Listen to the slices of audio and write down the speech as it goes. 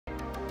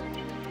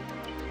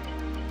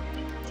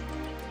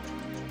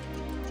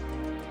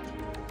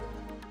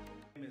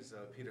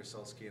Peter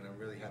Sulski, and I'm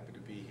really happy to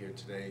be here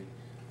today.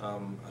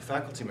 A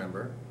faculty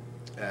member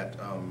at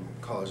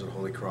College of the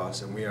Holy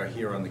Cross, and we are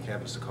here on the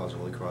campus of College of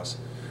the Holy Cross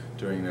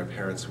during their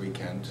Parents'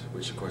 Weekend,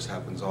 which of course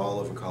happens all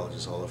over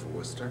colleges all over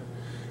Worcester.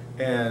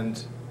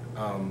 And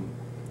I'm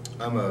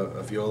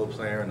a viola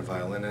player and a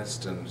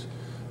violinist, and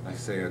I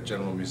say a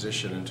general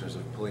musician in terms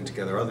of pulling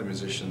together other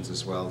musicians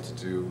as well to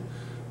do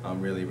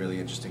really, really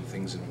interesting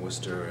things in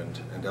Worcester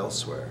and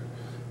elsewhere.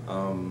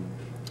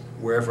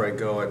 Wherever I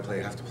go, I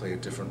have to play a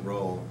different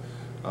role.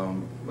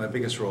 My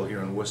biggest role here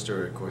in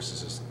Worcester, of course,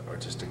 is as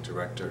artistic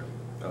director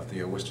of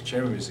the Worcester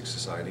Chamber Music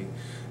Society,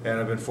 and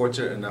I've been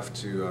fortunate enough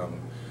to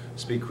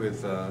speak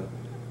with,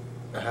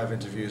 have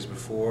interviews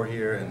before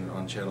here and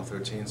on Channel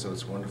 13, so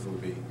it's wonderful to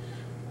be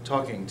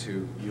talking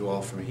to you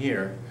all from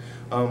here.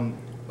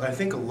 I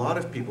think a lot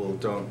of people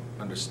don't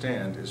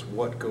understand is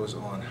what goes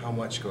on, how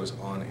much goes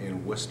on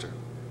in Worcester.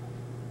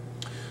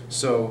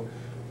 So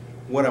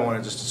what I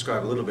want to just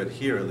describe a little bit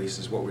here, at least,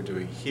 is what we're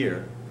doing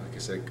here. Like I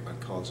said, at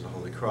College of the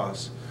Holy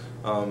Cross.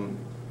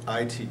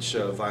 I teach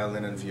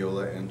violin and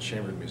viola and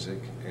chamber music,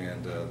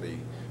 and the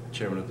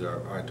chairman of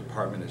our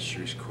department is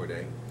Shirish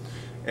Corday.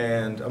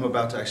 And I'm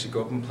about to actually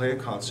go up and play a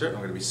concert. I'm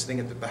going to be sitting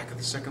at the back of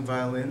the second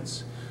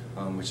violins,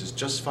 which is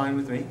just fine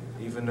with me,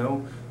 even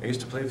though I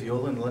used to play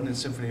viola in the London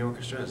Symphony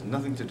Orchestra. It has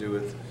nothing to do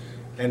with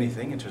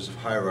anything in terms of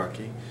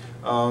hierarchy,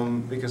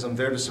 because I'm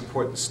there to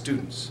support the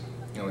students.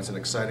 You know, it's an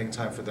exciting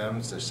time for them.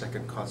 It's their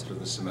second concert of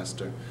the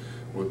semester.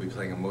 We'll be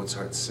playing a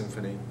Mozart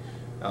symphony.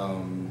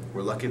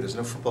 We're lucky there's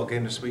no football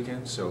game this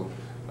weekend, so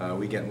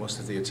we get most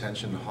of the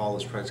attention. The hall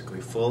is practically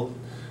full,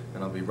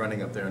 and I'll be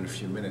running up there in a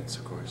few minutes,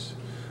 of course.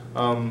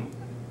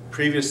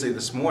 Previously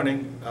this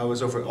morning, I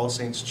was over at All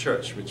Saints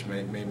Church, which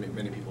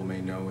many people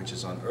may know, which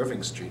is on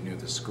Irving Street near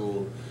the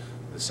school,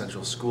 the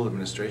Central School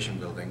Administration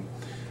Building.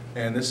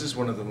 And this is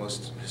one of the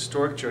most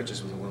historic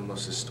churches with one of the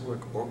most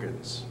historic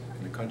organs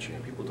in the country,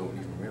 and people don't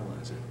even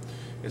realize it.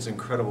 It's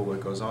incredible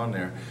what goes on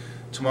there.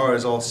 Tomorrow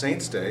is All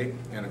Saints Day,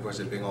 and of course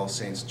it being All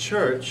Saints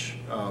Church,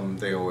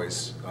 they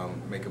always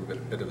make a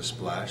bit of a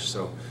splash,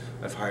 so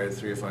I've hired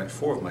 3 or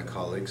 4 of my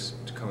colleagues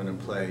to come in and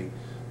play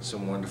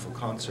some wonderful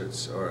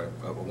concerts, or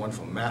a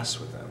wonderful mass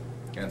with them,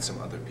 and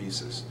some other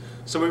pieces.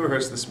 So we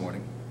rehearsed this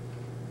morning.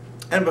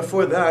 And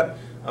before that,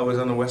 I was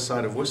on the west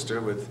side of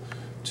Worcester with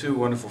 2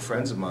 wonderful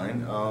friends of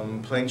mine,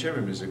 playing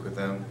chamber music with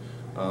them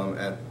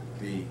at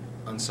the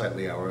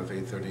unsightly hour of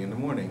 8:30 in the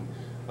morning.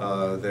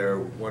 They're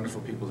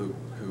wonderful people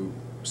who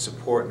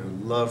support and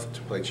who love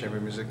to play chamber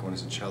music. One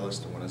is a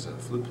cellist and one is a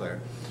flute player.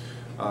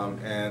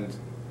 And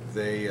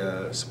they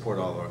support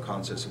all of our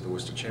concerts of the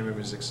Worcester Chamber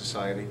Music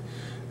Society.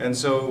 And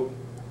so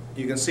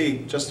you can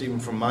see, just even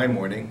from my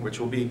morning, which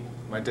will be,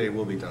 my day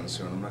will be done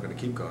soon, I'm not going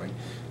to keep going,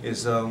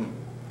 is you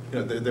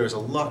know, there's a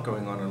lot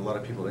going on and a lot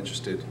of people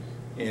interested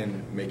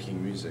in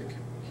making music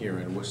here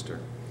in Worcester.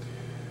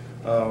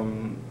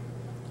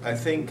 I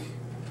think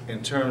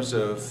in terms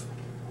of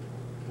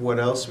what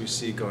else we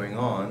see going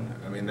on,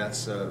 I mean,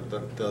 that's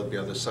there'll be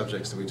other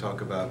subjects that we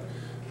talk about,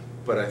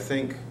 but I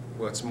think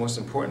what's most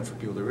important for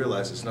people to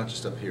realize is not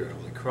just up here at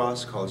Holy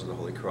Cross, College of the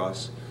Holy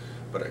Cross,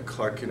 but at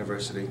Clark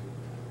University,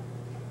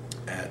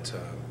 at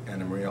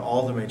Anna Maria,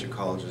 all the major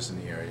colleges in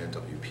the area,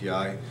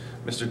 WPI.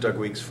 Mr. Doug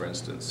Weeks, for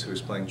instance,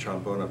 who's playing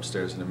trombone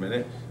upstairs in a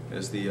minute,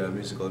 is the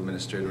musical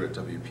administrator at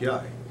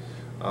WPI.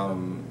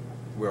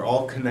 We're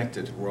all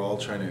connected. We're all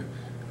trying to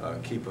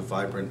keep a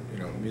vibrant,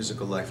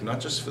 musical life, not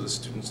just for the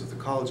students of the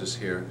colleges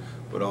here,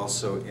 but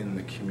also in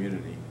the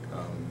community.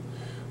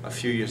 A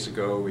few years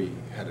ago, we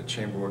had a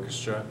chamber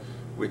orchestra,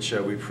 which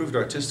we proved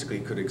artistically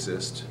could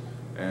exist,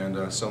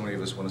 and so many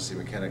of us want to see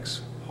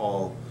Mechanics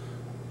Hall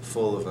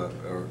full of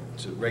or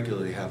to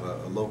regularly have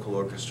a local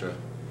orchestra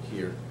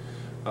here.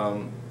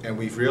 And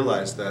we've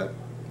realized that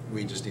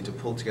we just need to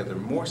pull together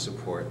more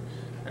support,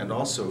 and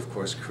also, of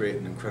course, create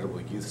an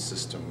incredible youth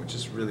system, which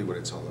is really what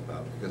it's all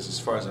about. Because as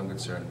far as I'm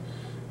concerned,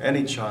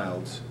 any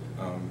child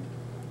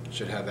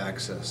should have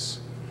access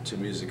to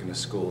music in the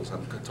schools.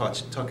 I'm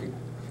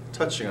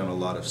touching on a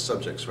lot of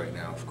subjects right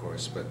now, of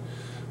course, but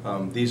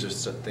these are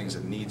things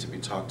that need to be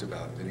talked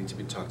about. They need to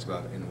be talked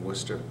about in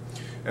Worcester.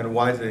 And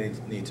why do they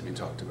need to be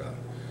talked about?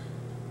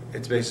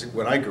 It's basically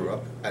when I grew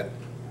up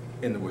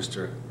in the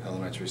Worcester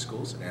elementary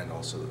schools and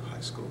also the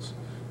high schools,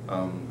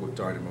 with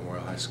Darden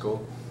Memorial High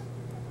School.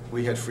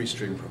 We had free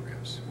stream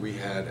programs. We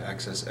had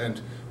access, and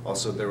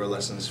also there were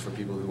lessons for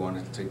people who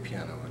wanted to take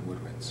piano and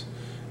woodwinds.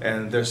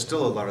 And there's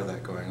still a lot of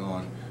that going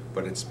on,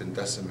 but it's been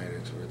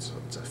decimated. It's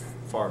a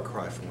far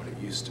cry from what it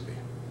used to be.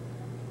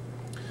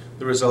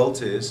 The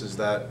result is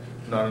that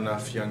not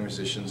enough young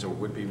musicians or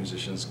would-be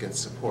musicians get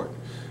support.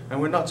 And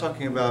we're not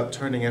talking about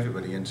turning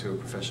everybody into a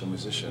professional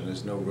musician.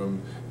 There's no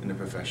room in the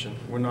profession.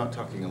 We're not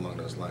talking along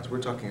those lines.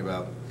 We're talking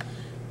about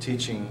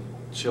teaching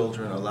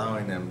children,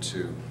 allowing them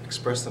to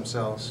express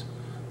themselves,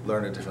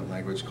 learn a different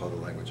language called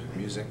the language of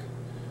music,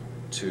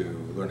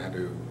 to learn how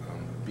to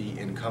be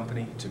in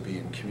company, to be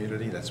in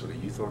community. That's what a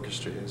youth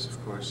orchestra is,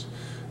 of course.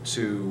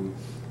 To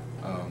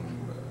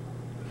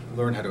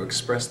learn how to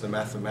express the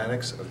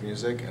mathematics of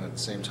music and at the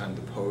same time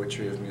the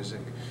poetry of music.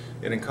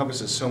 It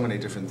encompasses so many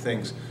different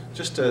things,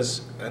 just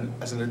as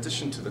an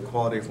addition to the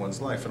quality of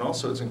one's life, and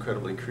also it's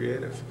incredibly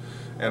creative.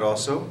 And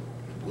also,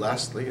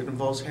 lastly, it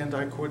involves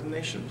hand-eye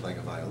coordination, playing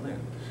a violin,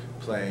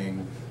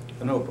 playing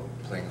an oboe,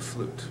 playing a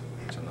flute,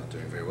 which I'm not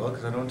doing very well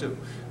because I don't do.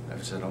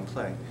 I've said I don't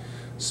play.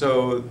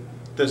 So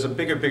there's a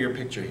bigger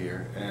picture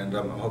here, and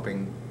I'm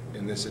hoping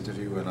in this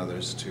interview and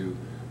others to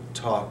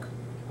talk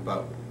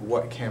about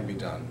what can be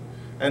done.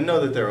 And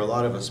know that there are a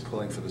lot of us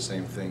pulling for the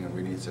same thing, and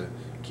we need to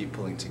keep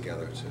pulling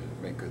together to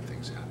make good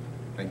things happen.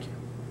 Thank you.